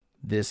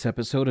This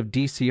episode of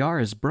DCR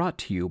is brought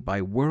to you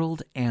by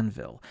World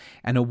Anvil,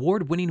 an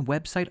award-winning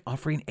website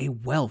offering a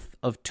wealth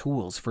of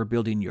tools for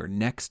building your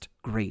next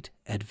great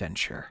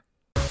adventure.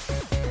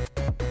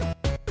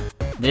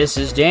 This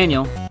is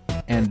Daniel.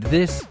 And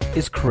this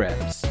is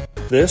Krebs.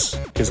 This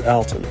is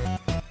Alton.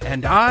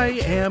 And I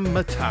am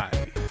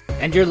Matty.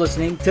 And you're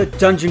listening to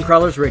Dungeon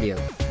Crawlers Radio,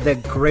 the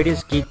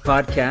greatest geek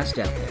podcast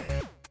out there.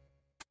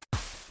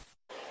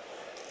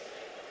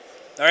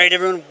 All right,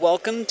 everyone,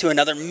 welcome to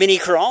another mini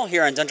crawl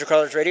here on Dungeon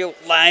Crawlers Radio,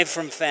 live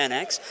from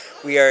FanX.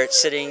 We are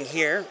sitting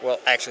here, well,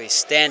 actually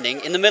standing,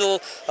 in the middle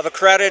of a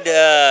crowded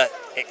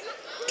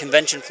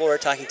convention floor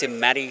talking to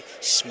Matty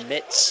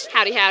Schmitz.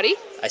 Howdy, howdy.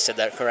 I said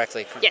that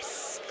correctly.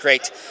 Yes.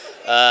 Great.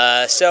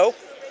 I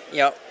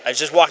was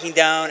just walking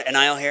down an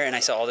aisle here, and I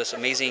saw all this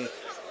amazing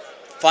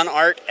fun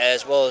art,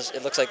 as well as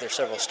it looks like there's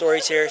several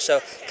stories here.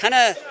 So kind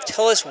of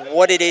tell us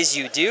what it is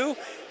you do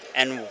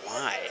and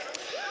why.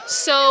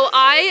 So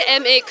I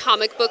am a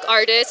comic book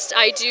artist.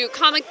 I do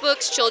comic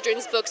books,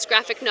 children's books,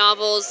 graphic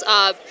novels.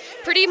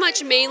 Pretty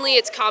much mainly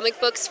it's comic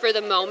books for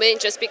the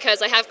moment, just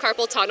because I have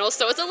carpal tunnel,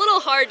 so it's a little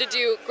hard to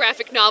do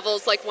graphic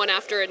novels like one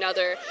after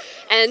another.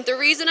 And the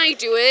reason I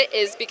do it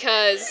is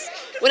because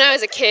when I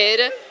was a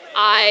kid,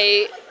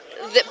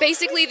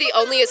 basically the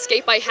only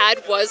escape I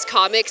had was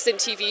comics and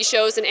TV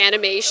shows and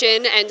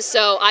animation, and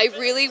so I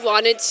really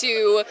wanted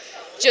to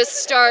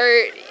just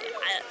start...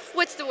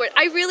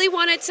 I really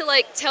wanted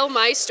to tell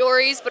my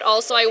stories, but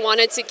also I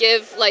wanted to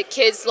give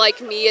kids like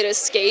me an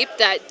escape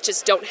that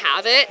just don't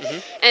have it. Mm-hmm.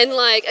 And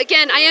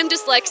again, I am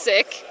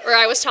dyslexic, or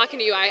I was talking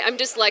to you, I'm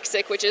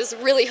dyslexic, which is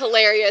really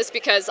hilarious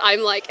because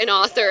I'm an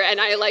author and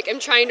I am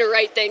trying to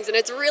write things and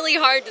it's really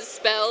hard to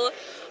spell,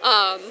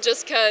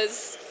 just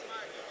because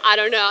I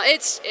don't know.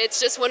 It's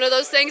just one of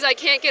those things I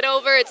can't get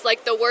over. It's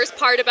the worst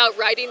part about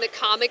writing the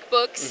comic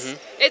books. Mm-hmm.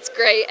 It's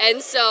great.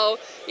 And so,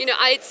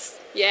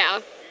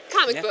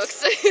 comic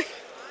books.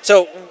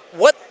 So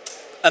what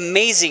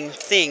amazing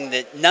thing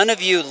that none of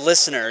you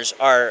listeners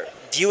are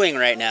viewing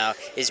right now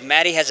is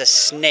Maddie has a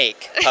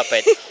snake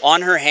puppet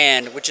on her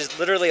hand, which is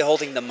literally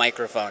holding the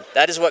microphone.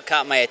 That is what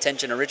caught my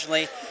attention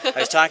originally. I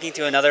was talking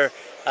to another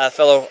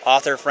fellow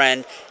author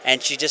friend,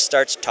 and she just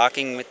starts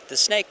talking with the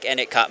snake, and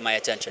it caught my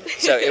attention.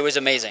 So it was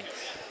amazing.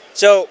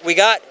 So we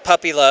got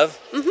Puppy Love,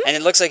 mm-hmm. and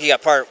it looks like you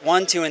got part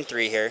 1, 2, and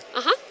 3 here.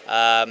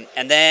 Uh-huh.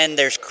 And then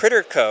there's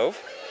Critter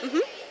Cove. Mm-hmm.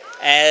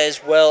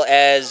 As well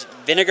as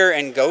Vinegar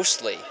and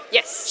Ghostly.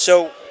 Yes.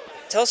 So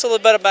tell us a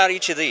little bit about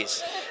each of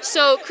these.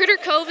 So Critter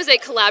Cove is a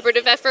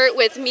collaborative effort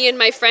with me and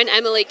my friend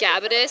Emily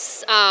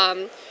Gabidis.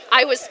 I'm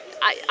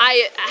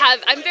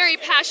very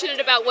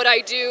passionate about what I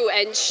do,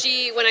 and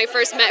she, when I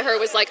first met her,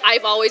 was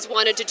I've always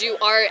wanted to do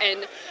art,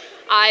 and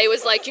I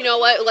was you know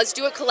what, let's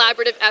do a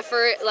collaborative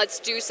effort, let's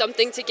do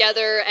something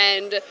together,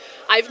 and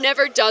I've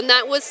never done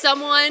that with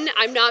someone.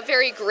 I'm not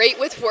very great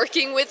with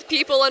working with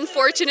people,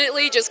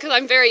 unfortunately, just because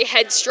I'm very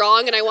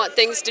headstrong and I want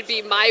things to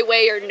be my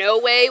way or no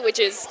way, which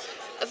is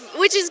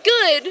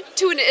good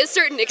to a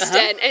certain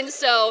extent. Uh-huh. And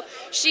so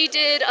she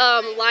did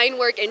line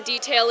work and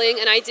detailing,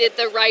 and I did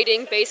the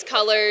writing, base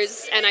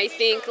colors, and I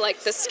think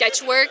the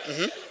sketch work.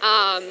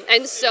 Mm-hmm.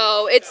 And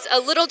so it's a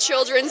little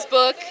children's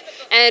book,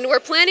 and we're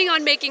planning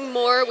on making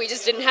more. We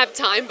just didn't have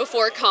time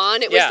before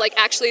con. It was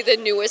actually the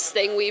newest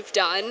thing we've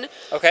done.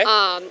 Okay.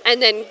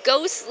 And then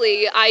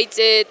Ghostly,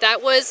 that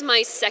was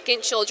my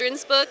second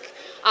children's book.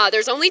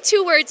 There's only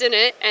 2 words in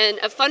it, and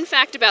a fun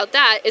fact about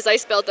that is I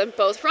spelled them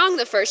both wrong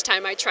the first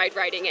time I tried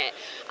writing it,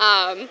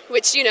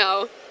 which,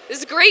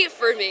 is great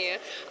for me.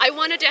 I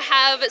wanted to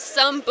have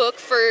some book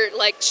for,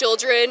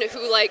 children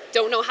who,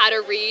 don't know how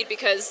to read,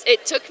 because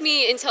it took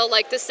me until,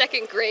 the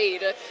 2nd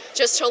grade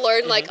just to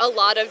learn, mm-hmm. A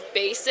lot of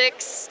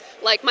basics.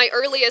 My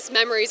earliest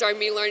memories are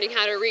me learning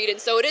how to read, and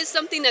so it is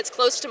something that's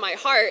close to my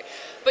heart,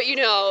 but,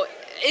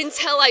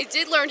 until I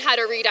did learn how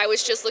to read, I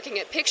was just looking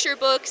at picture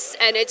books,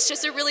 and it's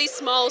just a really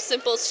small,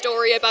 simple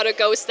story about a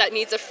ghost that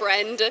needs a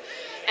friend,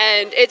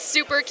 and it's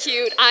super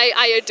cute.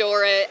 I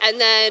adore it. And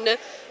then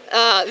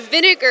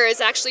Vinegar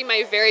is actually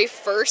my very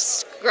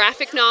first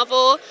graphic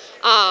novel.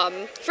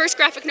 First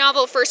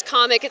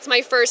comic. It's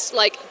my first,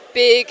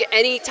 big,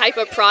 any type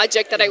of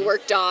project that I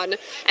worked on.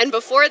 And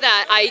before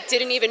that, I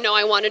didn't even know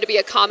I wanted to be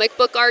a comic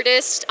book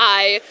artist.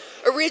 I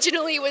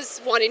originally was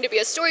wanting to be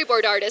a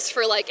storyboard artist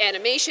for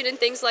animation and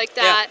things like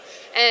that.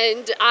 Yeah.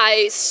 And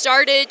I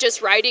started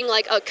just writing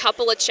a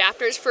couple of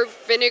chapters for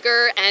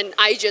Vinegar, and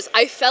I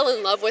fell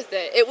in love with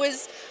it. It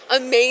was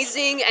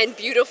amazing and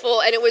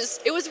beautiful, and it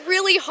was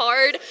really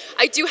hard.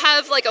 I do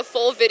have a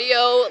full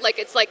video,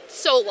 it's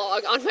so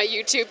long on my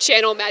YouTube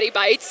channel, Matty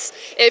Bites,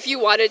 if you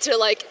wanted to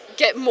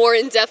get more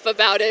in depth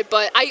about it,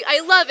 but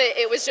I love it.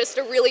 It was just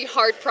a really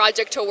hard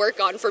project to work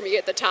on for me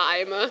at the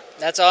time.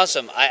 That's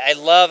awesome. I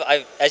love,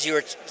 as you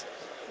were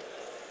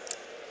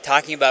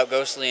talking about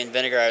Ghostly and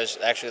Vinegar, I was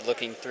actually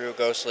looking through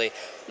Ghostly.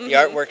 Mm-hmm. The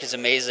artwork is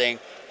amazing,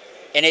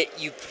 and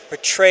you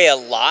portray a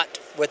lot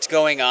what's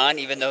going on,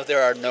 even though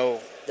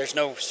there's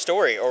no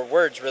story or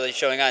words really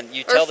showing on.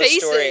 You tell the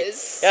story.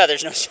 Faces. Yeah,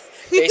 there's no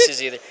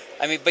faces either.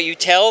 But you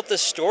tell the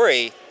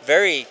story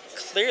very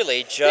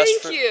clearly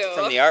just Thank you.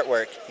 from the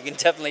artwork. You can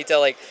definitely tell,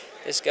 like,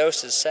 this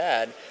ghost is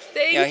sad.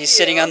 Thank He's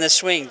sitting on this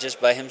swing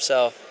just by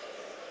himself,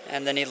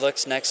 and then he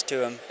looks next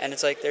to him, and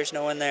it's like there's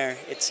no one there.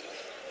 It's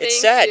Thank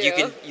sad.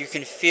 you. You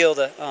can feel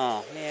the,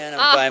 oh man,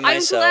 I'm by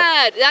myself.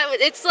 I'm glad.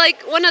 It's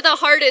like one of the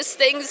hardest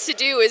things to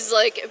do is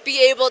like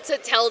be able to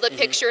tell the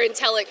picture and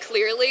tell it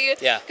clearly.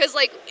 Yeah. Because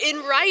like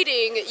in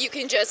writing, you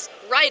can just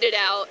write it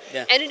out,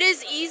 Yeah. and it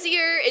is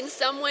easier in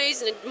some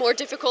ways and more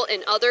difficult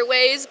in other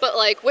ways. But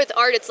like with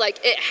art, it's like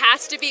it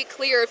has to be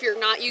clear if you're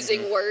not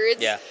using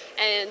words. Yeah.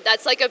 And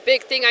that's like a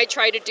big thing I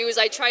try to do is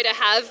I try to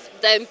have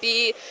them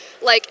be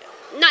like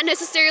not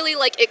necessarily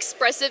like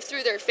expressive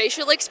through their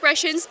facial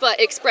expressions, but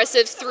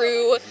expressive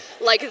through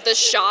like the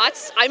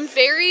shots. I'm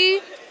very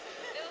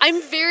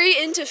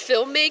into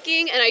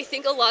filmmaking, and I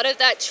think a lot of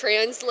that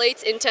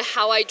translates into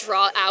how I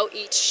draw out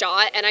each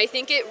shot, and I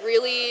think it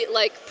really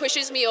like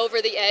pushes me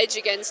over the edge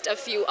against a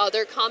few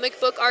other comic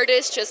book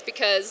artists just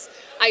because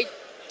I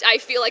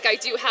feel like I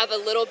do have a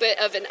little bit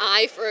of an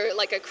eye for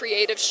like a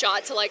creative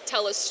shot to like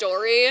tell a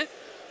story.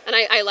 And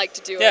I like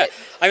to do it.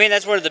 I mean,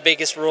 that's one of the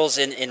biggest rules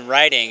in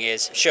writing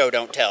is show,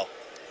 don't tell.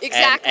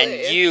 Exactly. And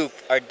you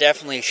are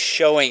definitely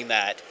showing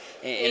that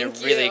in a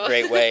Thank really you.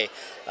 great way.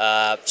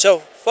 So,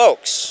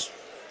 folks,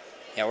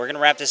 we're going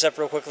to wrap this up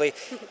real quickly.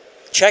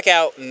 Check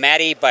out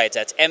Matty Bites.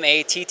 That's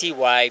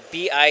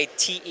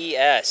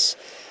MattyBites.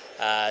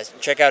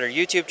 Check out her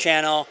YouTube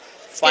channel.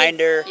 Find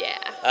her. Yeah.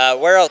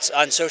 Where else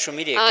on social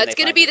media can It's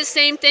they going to find be you? the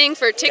same thing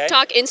for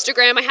TikTok,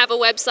 Instagram. I have a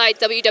website,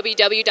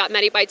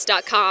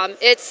 www.mattybites.com.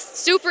 It's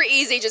super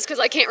easy just because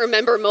I can't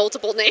remember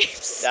multiple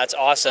names. That's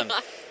awesome.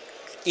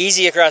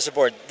 Easy across the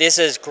board. This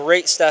is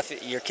great stuff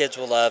that your kids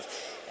will love,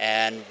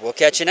 and we'll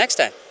catch you next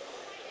time.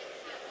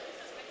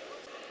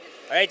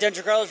 All right,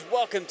 Dungeon Crawlers,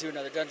 welcome to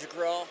another Dungeon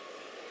Crawl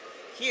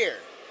here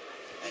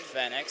at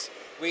FanX.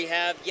 We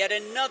have yet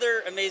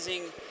another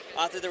amazing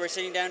author that we're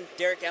sitting down,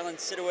 Derek Allen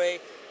Siddoway.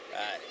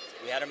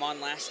 We had him on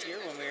last year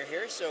when we were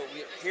here, so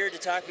we're here to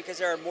talk because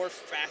there are more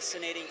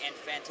fascinating and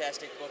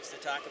fantastic books to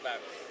talk about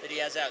that he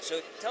has out.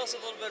 So tell us a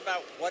little bit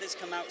about what has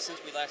come out since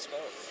we last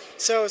spoke.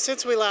 So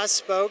since we last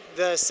spoke,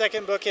 the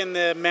second book in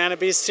the Mana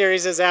Beast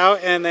series is out,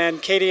 and then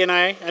Katie and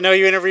I know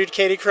you interviewed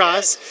Katie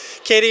Cross.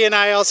 Yes. Katie and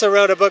I also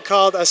wrote a book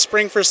called A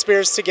Spring for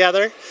Spears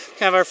Together,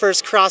 kind of our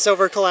first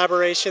crossover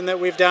collaboration that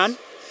we've done.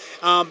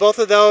 Both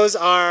of those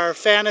are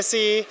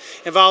fantasy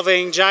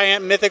involving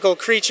giant mythical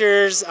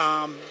creatures,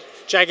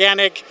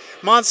 gigantic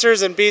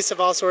monsters and beasts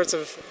of all sorts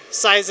of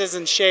sizes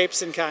and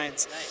shapes and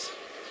kinds. Nice.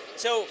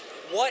 So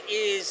what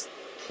is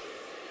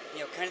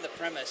kind of the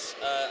premise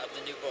of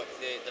the new book,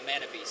 the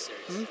Mana Beast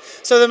series? Mm-hmm.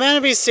 So the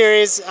Mana Beast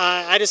series,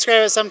 I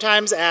describe it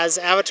sometimes as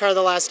Avatar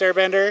The Last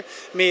Airbender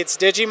meets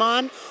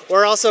Digimon,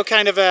 or also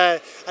kind of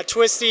a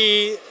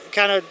twisty,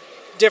 kind of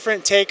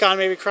different take on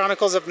maybe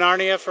Chronicles of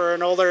Narnia for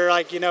an older,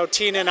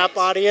 teen and up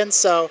audience.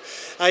 So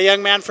a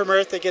young man from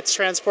Earth that gets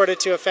transported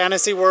to a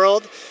fantasy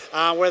world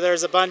where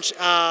there's a bunch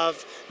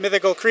of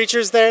mythical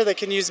creatures there that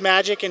can use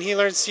magic, and he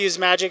learns to use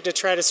magic to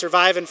try to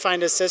survive and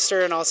find his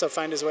sister and also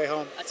find his way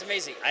home. That's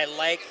amazing. I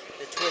like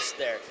the twist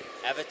there.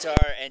 Avatar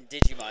and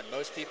Digimon.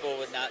 Most people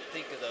would not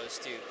think of those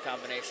two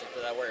combinations,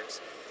 but that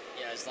works.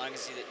 As long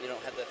as you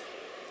don't have the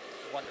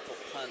wonderful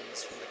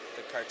puns from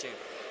the cartoon.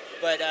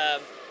 But,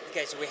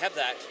 okay, so we have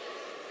that.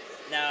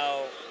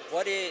 Now,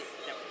 what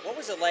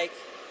was it like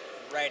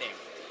writing,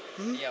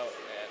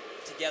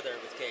 together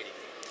with Katie?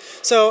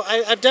 So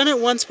I've done it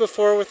once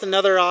before with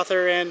another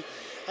author, and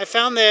I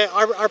found that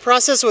our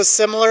process was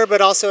similar,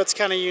 but also it's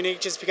kind of unique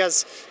just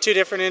because two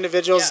different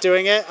individuals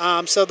doing it.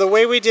 So the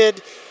way we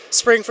did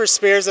Spring for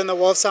Spears and the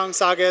Wolfsong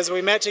Saga is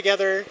we met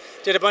together,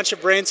 did a bunch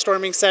of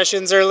brainstorming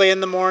sessions early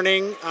in the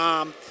morning,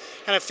 kind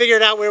of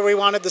figured out where we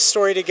wanted the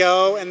story to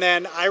go, and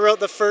then I wrote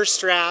the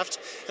first draft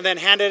and then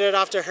handed it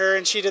off to her,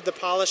 and she did the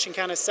polish and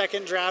kind of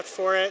second draft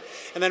for it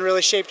and then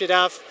really shaped it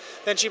up.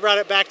 Then she brought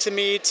it back to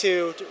me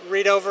to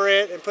read over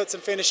it and put some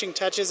finishing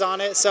touches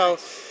on it. So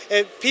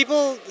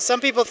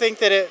some people think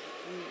that it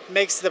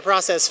makes the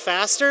process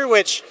faster,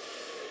 which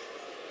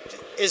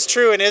is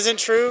true and isn't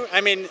true.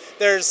 I mean,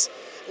 there's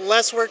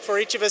less work for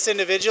each of us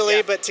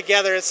individually, but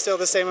together it's still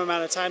the same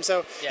amount of time.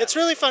 So it's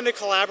really fun to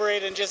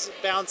collaborate and just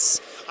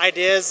bounce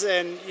ideas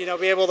and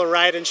be able to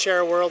write and share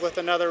a world with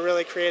another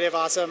really creative,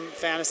 awesome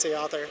fantasy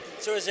author.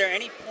 So is there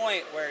any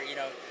point where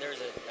there was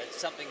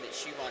something that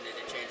she wanted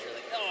to change? You're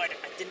like, no, I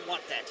didn't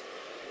want that.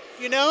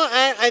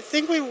 I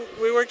think we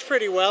worked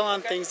pretty well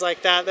on things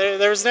like that.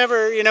 There was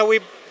never, we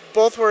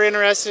both were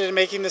interested in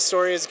making the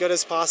story as good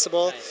as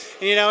possible. Nice.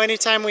 And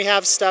anytime we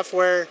have stuff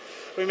where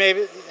we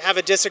may have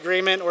a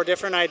disagreement or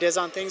different ideas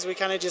on things, we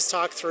kind of just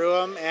talk through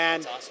them,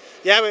 and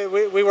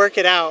we work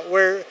it out.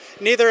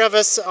 Neither of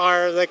us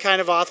are the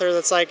kind of author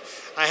that's like,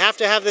 I have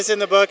to have this in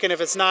the book, and if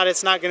it's not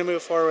going to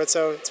move forward.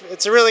 So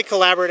it's a really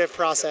collaborative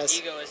process.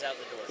 So ego is out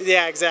the door.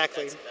 Yeah,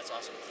 exactly. That's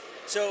awesome.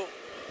 So, I'm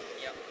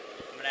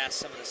going to ask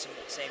some of the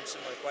same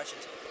similar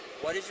questions.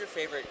 What is your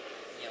favorite,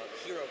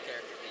 hero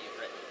character that you've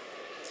written?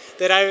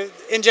 That I've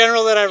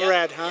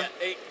read, huh?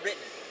 Yeah, written.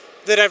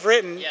 That I've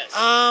written? Yes.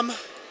 Out of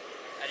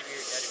your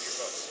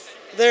books.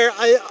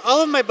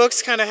 All of my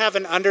books kind of have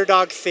an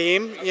underdog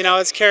theme. You know,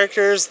 it's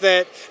characters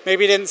that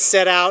maybe didn't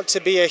set out to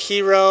be a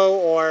hero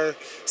or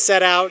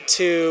set out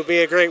to be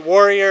a great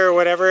warrior or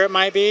whatever it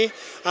might be.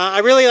 I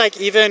really like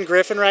Eva and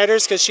Griffin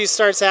writers because she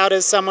starts out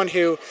as someone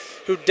who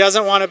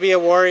doesn't want to be a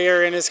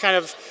warrior and is kind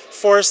of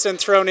forced and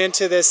thrown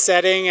into this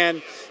setting,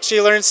 and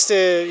she learns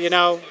to, you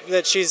know,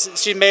 that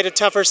she made a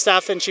tougher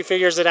stuff and she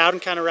figures it out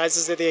and kind of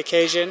rises to the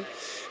occasion.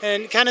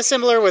 And kind of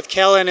similar with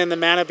Kellen in the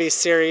Mana Beast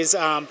series,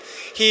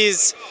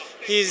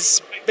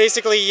 he's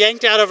basically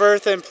yanked out of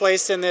Earth and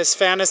placed in this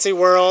fantasy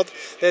world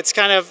that's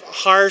kind of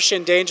harsh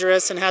and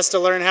dangerous and has to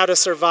learn how to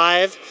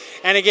survive.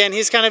 And again,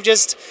 he's kind of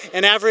just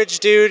an average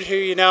dude who,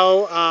 you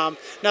know,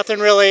 nothing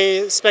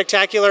really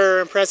spectacular or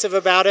impressive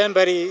about him,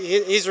 but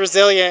he's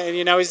resilient and,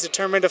 you know, he's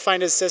determined to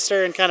find his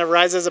sister and kind of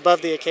rises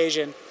above the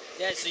occasion.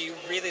 Yeah, so you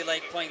really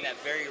like playing that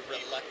very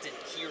reluctant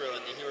hero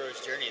in the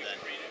hero's journey then?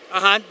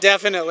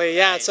 Definitely,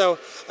 yeah. Nice. So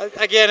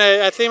again,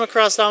 a theme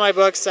across all my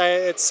books.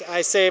 I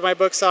say my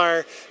books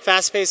are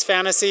fast-paced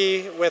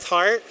fantasy with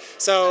heart.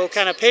 So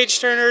kind of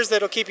page turners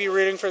that'll keep you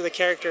rooting for the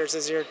characters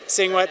as you're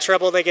seeing what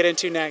trouble they get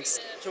into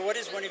next. So what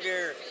is one of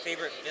your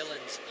favorite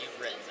villains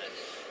you've written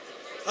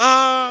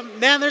then?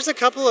 Man, there's a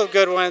couple of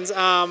good ones.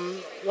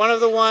 One of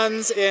the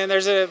ones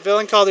there's a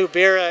villain called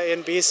Ubira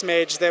in Beast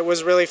Mage that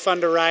was really fun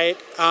to write.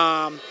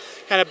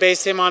 Kind of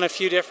based him on a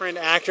few different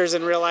actors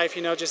in real life,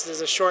 you know, just as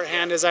a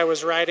shorthand as I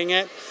was writing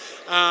it.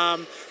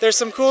 There's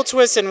some cool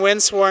twists in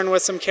Windsworn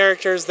with some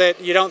characters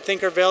that you don't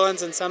think are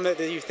villains and some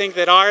that you think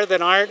that are,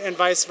 then aren't, and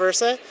vice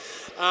versa.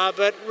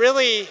 But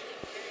really,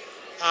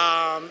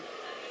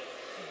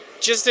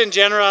 just in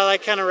general, I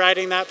like kind of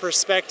writing that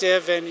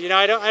perspective. And, you know,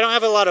 I don't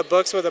have a lot of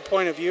books with a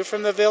point of view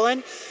from the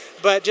villain,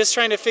 but just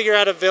trying to figure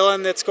out a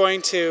villain that's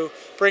going to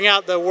bring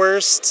out the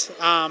worst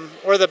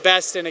or the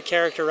best in a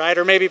character, right?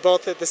 Or maybe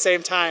both at the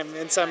same time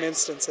in some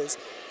instances.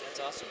 That's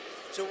awesome.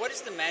 So what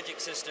is the magic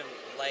system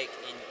like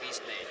in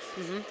Beast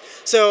Mage? Mm-hmm.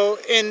 So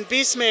in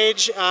Beast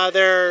Mage,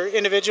 there are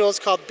individuals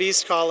called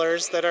Beast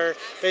Callers that are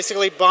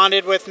basically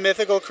bonded with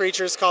mythical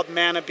creatures called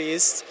Mana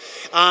Beasts.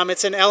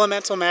 It's an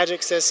elemental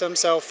magic system,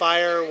 so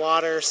fire,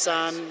 water,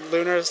 sun,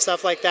 lunar,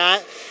 stuff like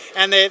that.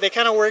 And they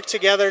kind of work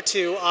together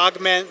to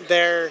augment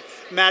their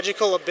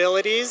magical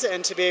abilities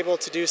and to be able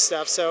to do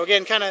stuff. So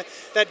again, kind of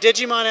that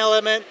Digimon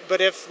element, but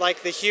if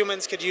like the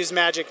humans could use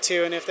magic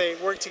too, and if they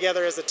work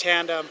together as a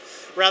tandem,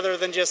 rather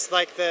than just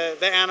like the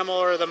animal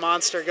or the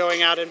monster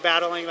going out and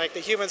battling, like the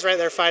humans right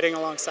there fighting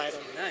alongside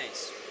them.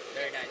 Nice,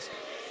 very nice.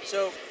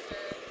 So,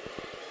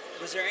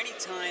 was there any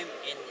time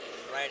in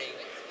writing,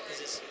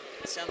 because it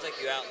sounds like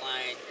you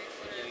outlined,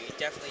 you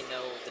definitely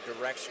know the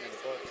direction of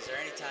the book. Is there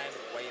any time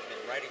while you've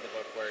been writing the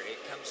book where it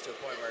comes to a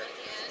point where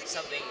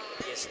something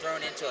is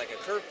thrown into like a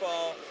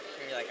curveball,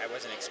 and you're like, I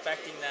wasn't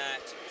expecting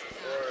that,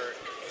 or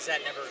has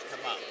that never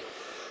come up?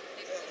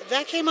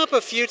 That came up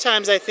a few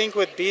times, I think,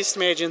 with Beast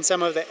Mage in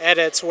some of the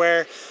edits,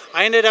 where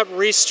I ended up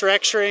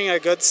restructuring a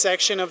good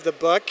section of the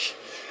book.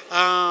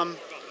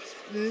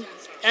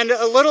 And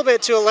a little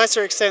bit, to a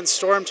lesser extent,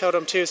 Storm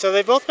Totem, too. So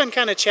they've both been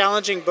kind of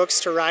challenging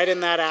books to write in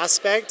that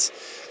aspect.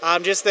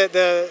 Just that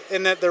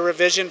the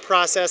revision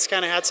process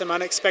kind of had some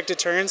unexpected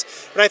turns.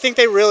 But I think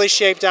they really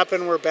shaped up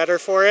and were better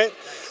for it.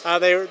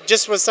 They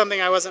just was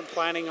something I wasn't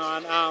planning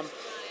on.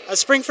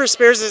 Spring for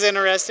Spears is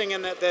interesting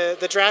in that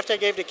the draft I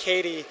gave to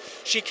Katie,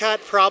 she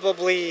cut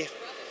probably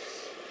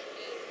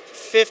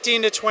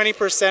 15 to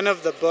 20%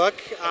 of the book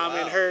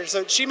in her.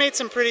 So she made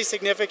some pretty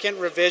significant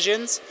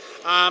revisions.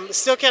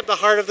 Still kept the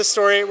heart of the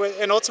story,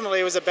 and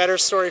ultimately it was a better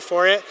story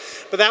for it.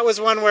 But that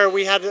was one where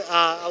we had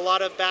a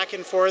lot of back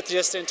and forth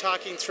just in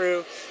talking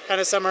through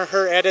kind of some of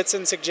her edits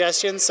and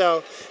suggestions.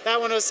 So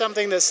that one was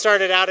something that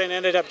started out and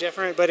ended up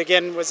different, but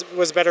again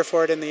was better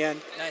for it in the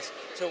end. Nice.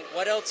 So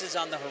what else is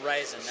on the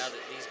horizon now that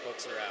these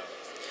books are out?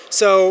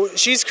 So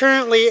she's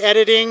currently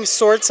editing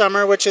Sword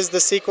Summer, which is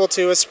the sequel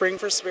to A Spring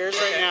for Spears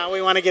right now.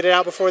 We want to get it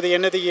out before the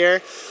end of the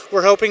year.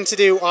 We're hoping to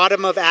do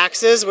Autumn of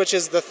Axes, which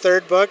is the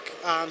third book,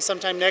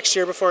 sometime next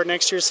year before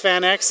next year's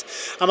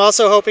FanX. I'm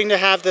also hoping to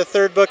have the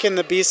third book in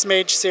the Beast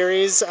Mage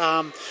series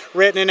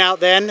written and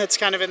out then. It's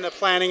kind of in the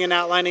planning and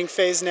outlining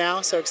phase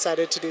now, so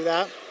excited to do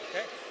that.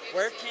 Okay.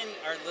 Where can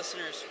our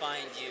listeners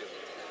find you?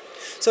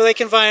 So they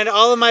can find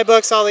all of my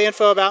books, all the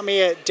info about me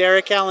at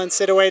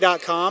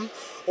DerekAllenSiddoway.com.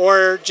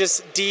 Or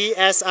just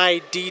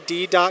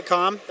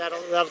DSIDD.com.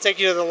 That'll take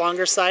you to the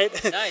longer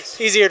site. Nice.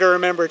 Easier to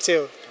remember,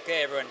 too.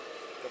 Okay, everyone,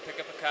 go pick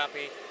up a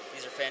copy.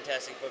 These are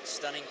fantastic books,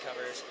 stunning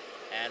covers,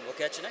 and we'll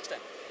catch you next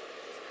time.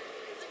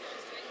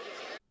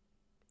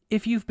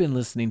 If you've been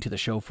listening to the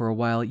show for a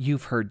while,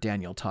 you've heard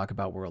Daniel talk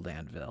about World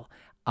Anvil.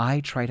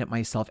 I tried it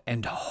myself,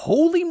 and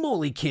holy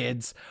moly,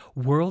 kids!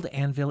 World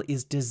Anvil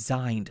is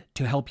designed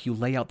to help you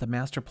lay out the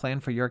master plan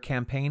for your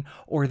campaign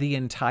or the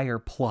entire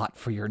plot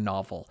for your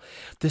novel.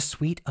 The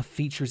suite of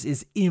features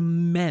is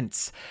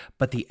immense,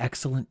 but the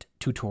excellent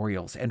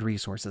tutorials and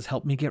resources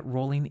help me get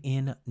rolling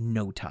in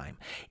no time.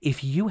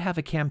 If you have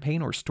a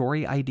campaign or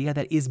story idea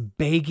that is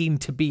begging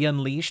to be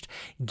unleashed,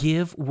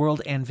 give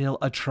World Anvil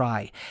a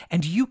try.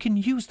 And you can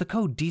use the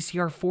code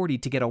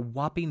DCR40 to get a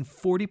whopping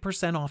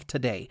 40% off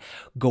today.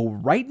 Go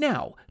right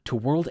now to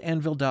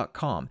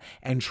worldanvil.com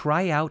and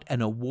try out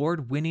an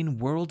award-winning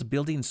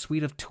world-building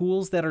suite of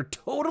tools that are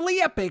totally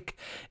epic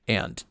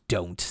and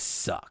don't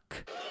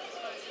suck.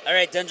 All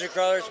right, Dungeon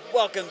Crawlers,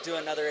 welcome to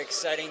another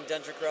exciting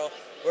Dungeon Crawl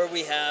where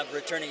we have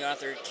returning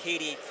author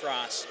Katie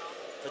Cross.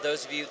 For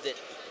those of you that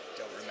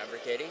don't remember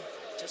Katie,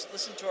 just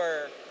listen to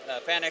our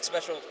FanX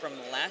special from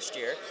last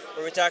year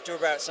where we talked to her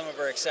about some of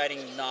her exciting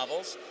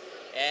novels.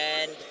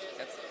 And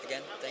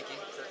again, thank you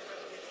for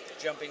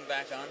jumping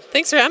back on.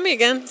 Thanks for having me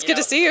again. It's good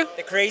to see you.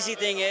 The crazy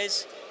thing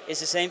is the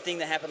same thing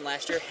that happened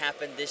last year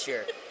happened this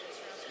year.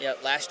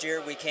 Last year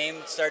we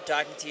started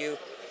talking to you,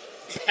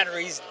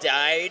 batteries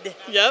died.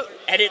 Yep.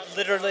 And it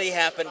literally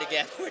happened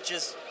again, which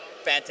is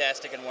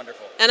fantastic and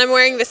wonderful. And I'm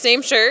wearing the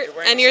same shirt,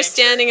 and you're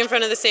standing in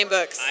front of the same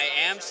books.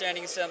 I am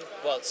standing some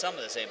of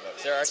the same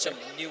books. There are some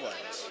new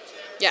ones.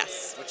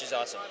 Yes. Which is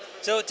awesome.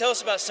 So tell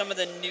us about some of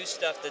the new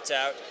stuff that's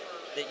out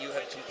that you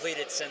have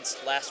completed since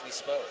last we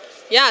spoke.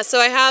 Yeah, so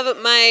I have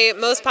my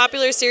most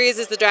popular series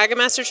is the Dragon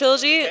Master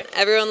Trilogy. Okay.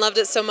 Everyone loved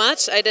it so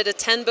much. I did a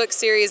 10-book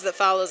series that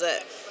follows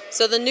it.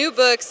 So the new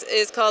books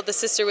is called the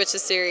Sister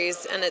Witches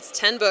series, and it's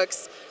 10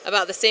 books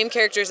about the same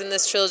characters in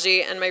this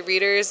trilogy, and my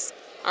readers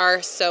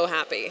are so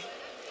happy.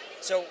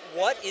 So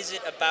what is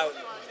it about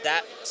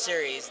that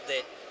series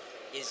that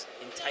is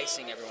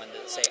enticing everyone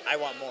to say, I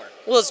want more?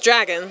 Well, it's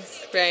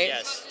dragons, right?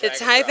 Yes. It's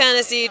high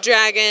fantasy,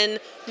 dragon,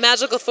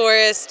 magical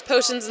forest,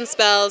 potions and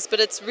spells, but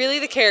it's really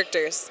the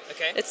characters.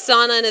 Okay. It's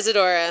Sana and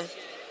Isadora.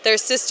 They're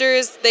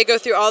sisters. They go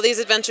through all these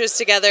adventures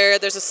together.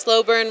 There's a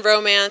slow burn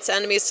romance,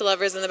 enemies to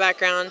lovers in the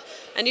background.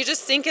 And you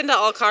just sink into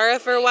Alcara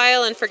for a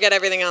while and forget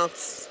everything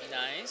else.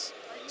 Nice.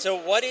 So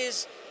what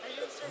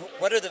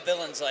are the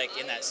villains like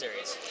in that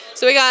series?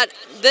 So we got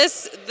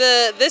this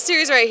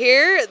series right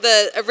here,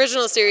 the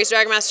original series,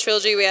 Dragon Master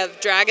Trilogy. We have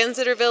dragons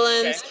that are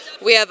villains.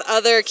 Okay. We have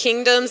other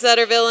kingdoms that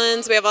are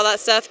villains. We have all that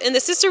stuff. In the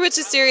Sister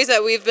Witches series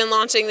that we've been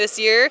launching this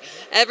year,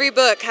 every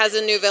book has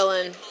a new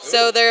villain. Ooh.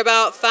 So they're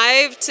about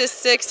 5 to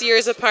 6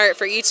 years apart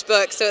for each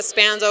book, so it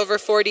spans over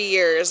 40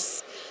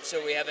 years.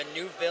 So we have a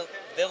new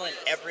villain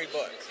every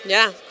book.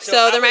 Yeah.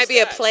 So there might be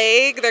a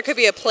plague. There could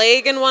be a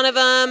plague in one of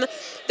them.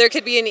 There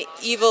could be an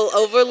evil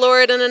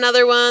overlord in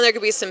another one. There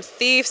could be some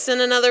thieves in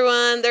another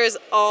one. There's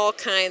all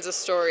kinds of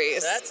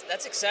stories. So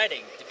that's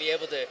exciting to be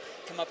able to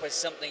come up with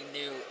something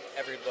new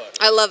every book.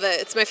 I love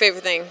it. It's my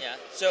favorite thing. Yeah.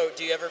 So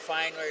do you ever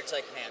find where it's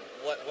like, man,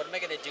 what am I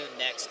going to do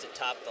next to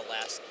top the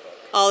last book?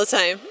 All the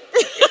time.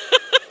 Okay.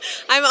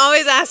 I'm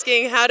always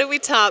asking, how do we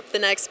top the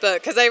next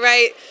book? Because I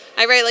write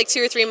like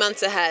 2 or 3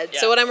 months ahead. Yeah.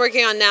 So what I'm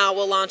working on now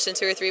will launch in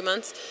 2 or 3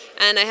 months.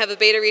 And I have a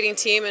beta reading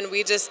team, and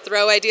we just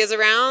throw ideas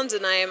around,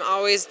 and I am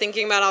always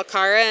thinking about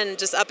Alcara and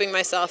just upping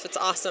myself. It's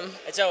awesome.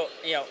 And so,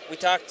 we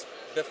talked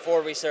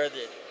before we started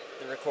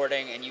the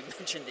recording, and you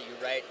mentioned that you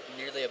write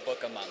nearly a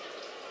book a month,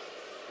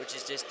 which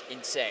is just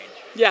insane.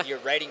 Yeah. Your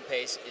writing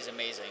pace is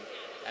amazing.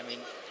 I mean,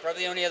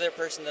 probably the only other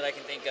person that I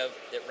can think of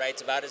that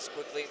writes about as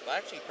quickly, well,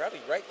 actually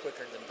probably write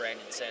quicker than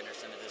Brandon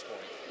Sanderson at this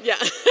point. Yeah.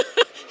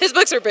 His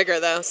books are bigger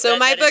though. So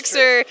my books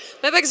are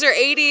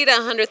 80 to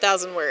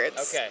 100,000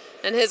 words. Okay.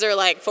 And his are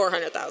like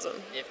 400,000.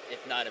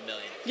 If not a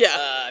million. Yeah.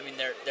 I mean,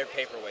 they're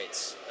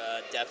paperweights,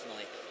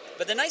 definitely.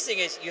 But the nice thing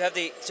is you have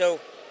so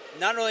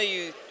not only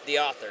are you the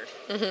author,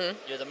 mm-hmm.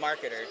 You're the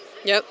marketer.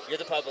 Yep. You're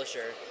the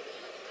publisher.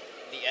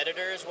 The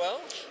editor as well?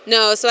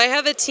 No, so I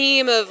have a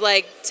team of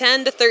like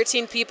 10 to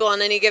 13 people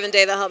on any given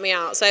day that help me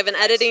out. So I have an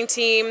editing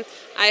team.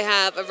 I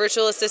have a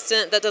virtual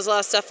assistant that does a lot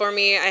of stuff for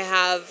me. I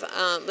have,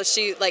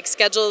 she like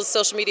schedules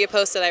social media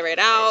posts that I write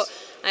out.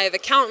 I have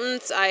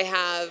accountants. I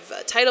have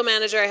a title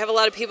manager. I have a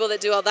lot of people that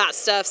do all that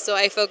stuff. So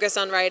I focus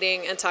on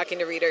writing and talking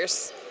to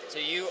readers. So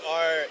you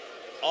are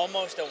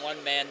almost a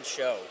one-man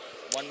show,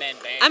 one-man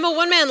band. I'm a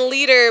one-man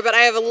leader, but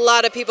I have a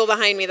lot of people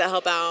behind me that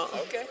help out.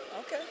 Okay.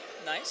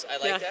 Nice. I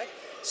like that.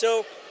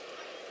 So,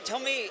 tell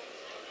me,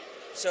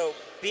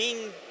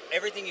 being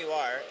everything you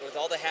are, with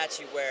all the hats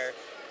you wear,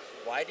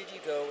 why did you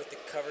go with the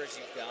covers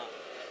you've got?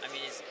 I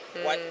mean,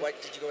 why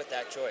did you go with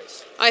that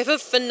choice? I have a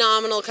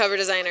phenomenal cover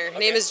designer. Her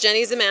name is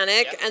Jenny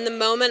Zemanek, and the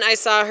moment I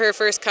saw her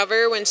first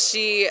cover when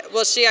she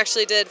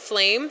actually did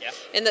Flame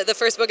in the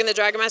first book in the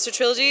Dragon Master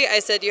Trilogy, I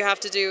said, you have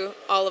to do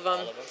all of them.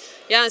 All of them?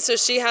 Yeah, and so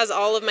she has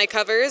all of my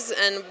covers,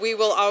 and we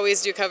will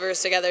always do covers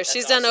together. That's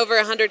She's done over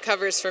 100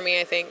 covers for me,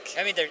 I think.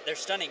 I mean, they're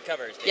stunning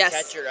covers. They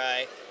catch your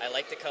eye. I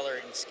like the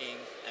coloring scheme.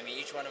 I mean,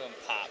 each one of them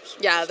pops.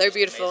 Yeah, they're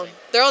beautiful. Amazing.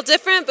 They're all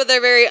different, but they're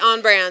very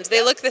on brand.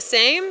 They look the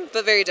same,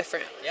 but very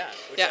different. Yeah,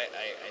 which I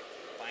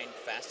find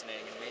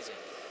fascinating and amazing.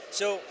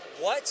 So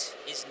what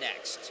is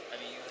next?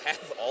 I mean, you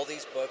have all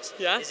these books.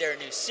 Yeah. Is there a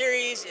new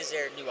series? Is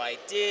there new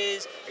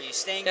ideas? Are you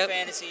staying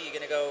fantasy? Are you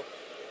going to go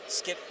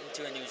skip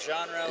into a new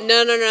genre?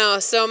 No.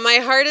 So my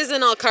heart is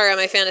in Alcara,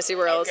 my fantasy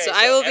world. Okay, so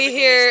I will be everything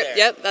here. is there.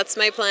 Yep, that's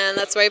my plan.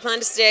 That's where I plan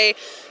to stay.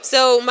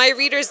 So my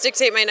readers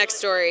dictate my next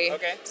story.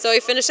 Okay. So I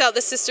finish out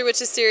the Sister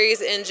Witches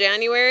series in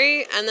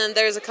January, and then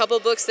there's a couple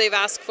books they've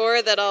asked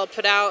for that I'll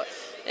put out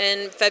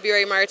in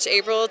February, March,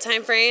 April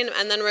timeframe,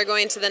 and then we're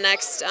going to the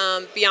next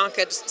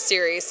Bianca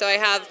series. So I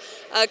have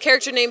a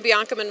character named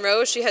Bianca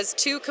Monroe. She has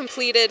 2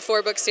 completed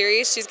 4-book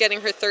series. She's getting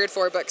her 3rd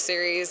 4-book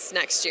series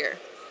next year.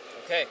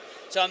 Okay.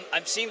 So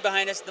I'm seeing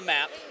behind us the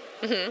map.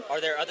 Mm-hmm. Are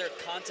there other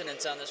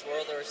continents on this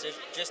world, or is this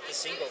just a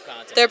single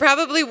continent? There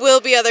probably will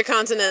be other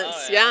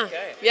continents. Oh, yeah.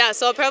 Okay. Yeah,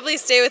 so I'll probably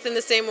stay within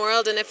the same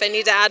world, and if I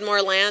need to add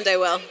more land, I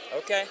will.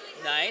 Okay.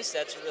 Nice.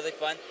 That's really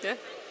fun. Yeah.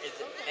 Is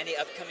there any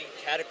upcoming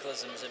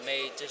cataclysms that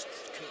may just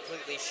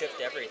completely shift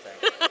everything?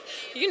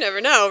 You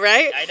never know,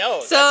 right? I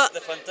know. So that's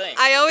the fun thing.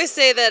 I always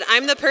say that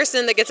I'm the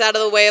person that gets out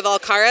of the way of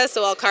Alcara,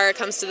 so Alcara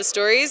comes to the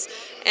stories,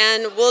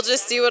 and we'll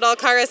just see what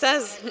Alcara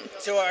says.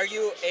 So are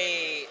you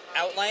a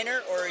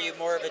outliner, or are you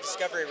more of a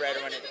discovery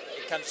writer when it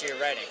comes to your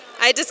writing?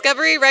 I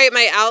discovery write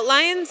my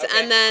outlines,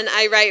 Okay. and then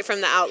I write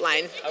from the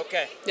outline.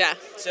 Okay. Yeah.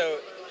 So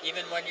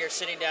even when you're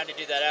sitting down to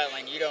do that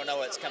outline, you don't know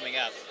what's coming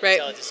up Right.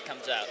 until it just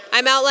comes out.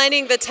 I'm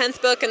outlining the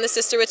 10th book in the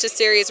Sister Witches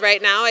series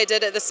right now. I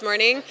did it this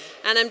morning,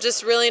 and I'm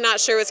just really not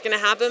sure what's going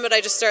to happen, but I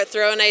just start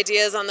throwing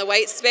ideas on the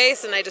white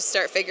space, and I just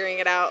start figuring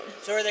it out.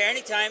 So are there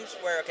any times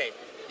where, okay,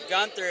 you've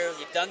gone through,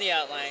 you've done the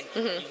outline,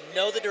 you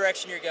know the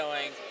direction you're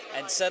going,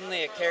 and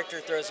suddenly a character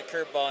throws a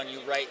curveball and you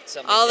write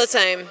something All the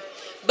different? time.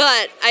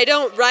 But I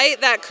don't write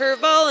that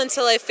curveball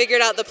until I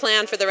figured out the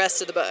plan for the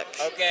rest of the book.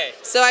 Okay.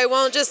 So I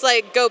won't just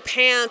like go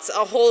pants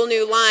a whole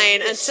new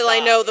line just until I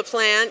stop. know the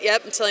plan.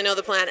 Yep, until I know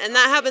the plan. And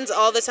that happens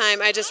all the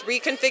time. I just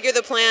reconfigure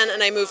the plan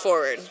and I move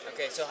forward.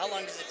 Okay, so how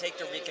long does it take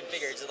to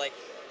reconfigure? Is it like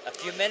a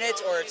few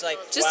minutes, or it's like,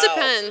 Just wow,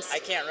 depends. I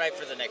can't write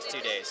for the next 2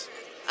 days?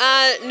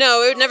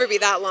 No, it would never be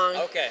that long.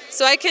 Okay.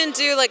 So I can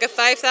do like a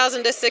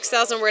 5,000 to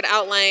 6,000 word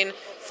outline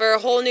for a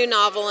whole new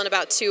novel in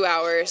about 2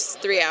 hours,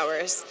 3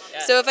 hours. Yeah.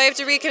 So if I have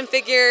to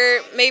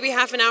reconfigure, maybe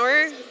half an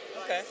hour.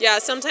 Okay. Yeah,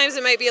 sometimes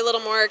it might be a little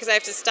more because I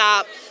have to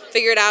stop,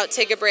 figure it out,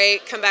 take a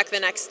break, come back the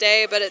next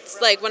day. But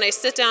it's like when I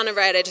sit down and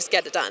write, I just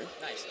get it done.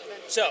 Nice.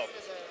 So,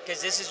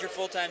 because this is your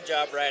full-time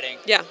job writing,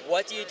 Yeah.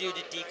 what do you do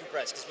to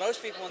decompress? Because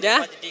most people, when Yeah. they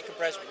want to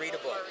decompress, read a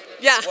book.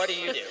 Yeah. What do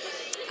you do?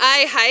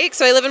 I hike,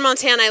 so I live in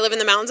Montana. I live in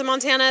the mountains of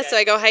Montana, Okay. so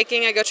I go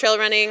hiking, I go trail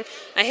running,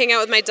 I hang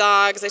out with my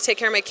dogs, I take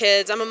care of my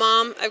kids. I'm a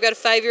mom. I've got a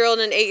 5-year-old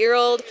and an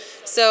 8-year-old,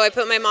 so I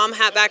put my mom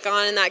hat back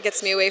on, and that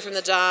gets me away from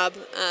the job.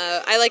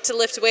 I like to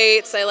lift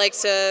weights. I like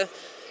to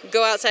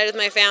go outside with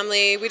my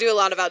family. We do a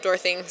lot of outdoor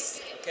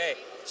things. Okay,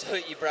 so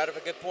you brought up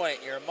a good point.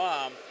 You're a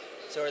mom,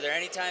 so are there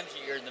any times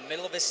you're in the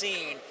middle of a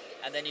scene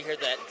and then you hear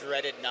that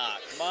dreaded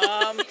knock?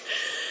 Mom?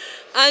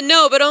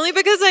 No, but only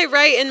because I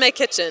write in my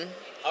kitchen.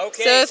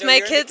 Okay, So if my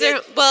you're in the kids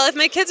are if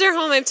my kids are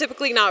home, I'm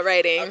typically not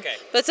writing. Okay.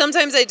 But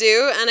sometimes I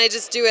do, and I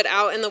just do it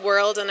out in the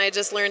world, and I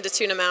just learn to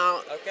tune them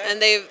out. Okay.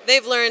 And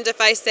they've learned if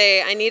I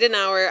say I need an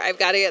hour, I've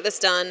got to get this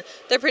done.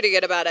 They're pretty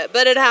good about it,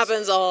 but it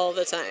happens all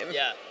the time.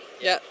 Yeah.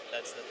 Yep.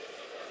 That's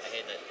I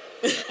hate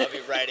that. I'll be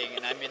writing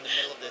and I'm in the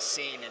middle of this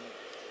scene and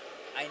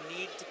I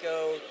need to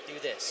go do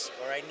this,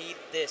 or I need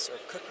this, or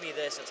cook me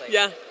this. It's like,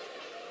 Yeah.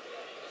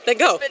 Then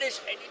go. finish.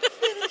 I need to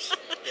finish.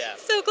 Yeah.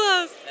 So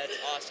close. That's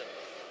awesome.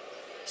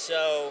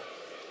 So,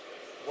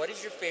 what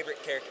is your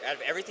favorite character out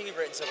of everything you've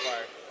written so far?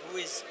 Who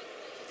is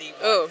the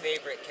one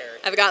favorite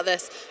character? I've got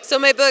this. So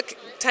my book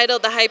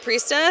titled The High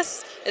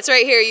Priestess, it's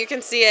right here. You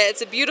can see it.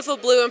 It's a beautiful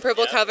blue and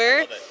purple Yeah, cover. I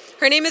love it.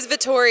 Her name is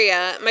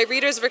Vittoria. My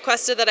readers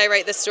requested that I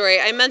write this story.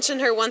 I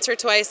mentioned her once or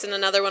twice in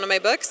another one of my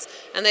books,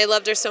 and they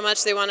loved her so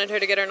much they wanted her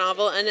to get her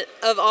novel. And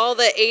of all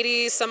the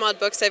 80 some odd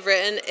books I've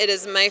written, it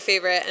is my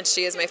favorite, and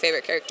she is my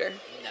favorite character.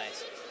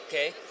 Nice.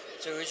 Okay.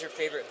 So, who's your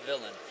favorite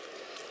villain?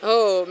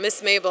 Oh,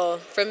 Miss Mabel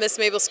from Miss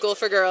Mabel School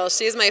for Girls.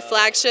 She's my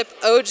flagship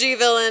OG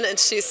villain, and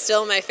she's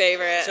still my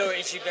favorite. So,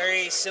 is she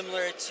very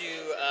similar to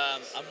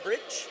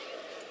Umbridge?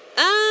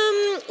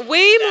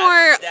 Way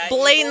more that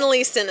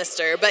blatantly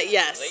sinister, but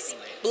yes.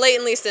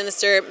 Blatantly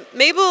sinister.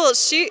 Mabel,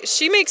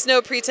 she makes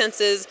no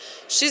pretenses.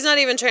 She's not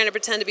even trying to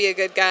pretend to be a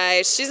good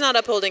guy. She's not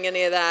upholding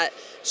any of that.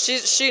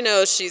 She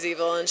knows she's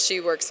evil, and she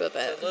works with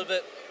it. A little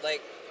bit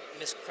like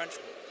Miss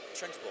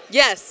Trunchbull.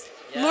 Yes.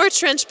 Yeah. More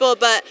Trenchbull,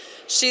 but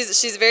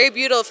she's very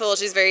beautiful,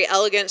 she's very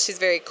elegant, she's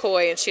very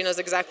coy, and she knows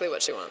exactly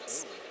what she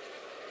wants.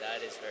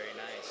 That is very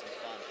nice and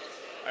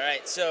fun. All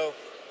right, so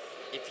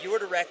if you were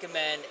to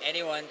recommend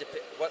anyone to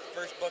pick what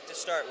first book to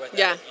start with,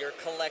 Yeah. out of your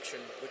collection,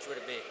 which would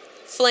it be?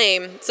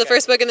 Flame. It's the Okay.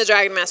 first book in the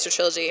Dragon Master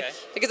trilogy. Okay.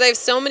 Because I have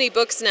so many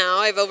books now,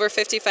 I have over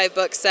 55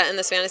 books set in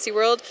this fantasy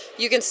world.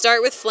 You can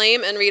start with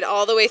Flame and read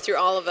all the way through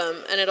all of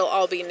them, and it'll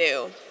all be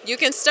new. You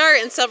can start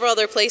in several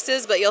other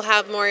places, but you'll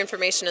have more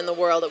information in the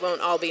world. It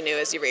won't all be new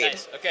as you read.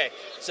 Nice. Okay,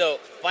 so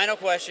final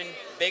question,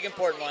 big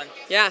important one.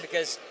 Yeah.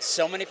 Because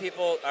so many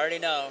people already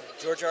know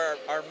George R.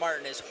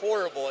 Martin is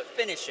horrible at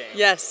finishing.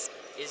 Yes.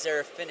 Is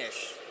there a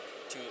finish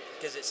to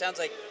because it sounds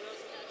like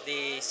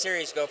the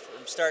series go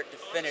from start to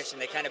finish,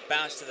 and they kind of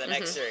bounce to the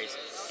next series.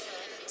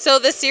 So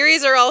the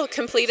series are all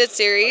completed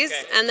series,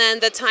 Okay. and then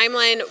the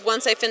timeline,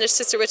 once I finish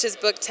Sister Witch's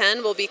book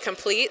 10, will be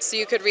complete, so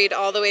you could read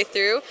all the way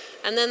through,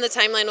 and then the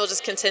timeline will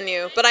just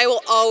continue. But I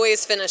will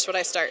always finish what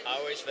I start.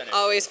 Always finish.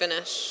 Always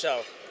finish.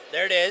 So,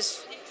 there it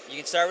is. You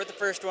can start with the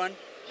first one.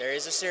 There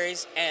is a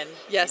series end.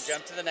 Yes. You can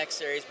jump to the next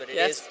series, but it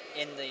Yes. is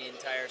in the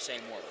entire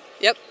same world.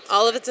 Yep,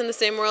 all of it's in the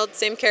same world,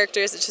 same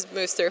characters, it just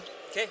moves through.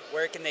 Okay,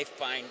 where can they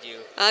find you?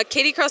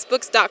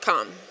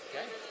 KatieCrossBooks.com.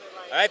 Okay.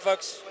 All right,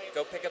 folks,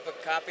 go pick up a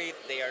copy.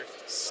 They are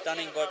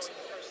stunning books.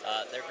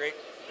 They're great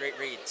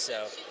reads.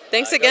 So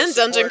Thanks go again,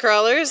 support- Dungeon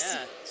Crawlers.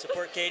 Yeah,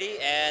 support Katie,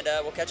 and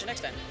we'll catch you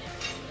next time.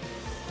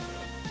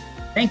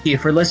 Thank you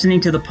for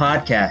listening to the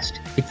podcast.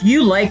 If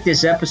you like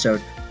this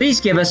episode, please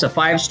give us a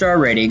 5-star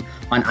rating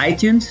on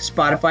iTunes,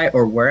 Spotify,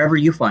 or wherever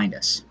you find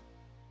us.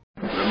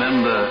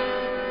 Remember,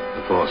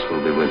 the Force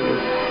will be with you,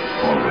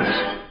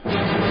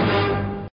 always.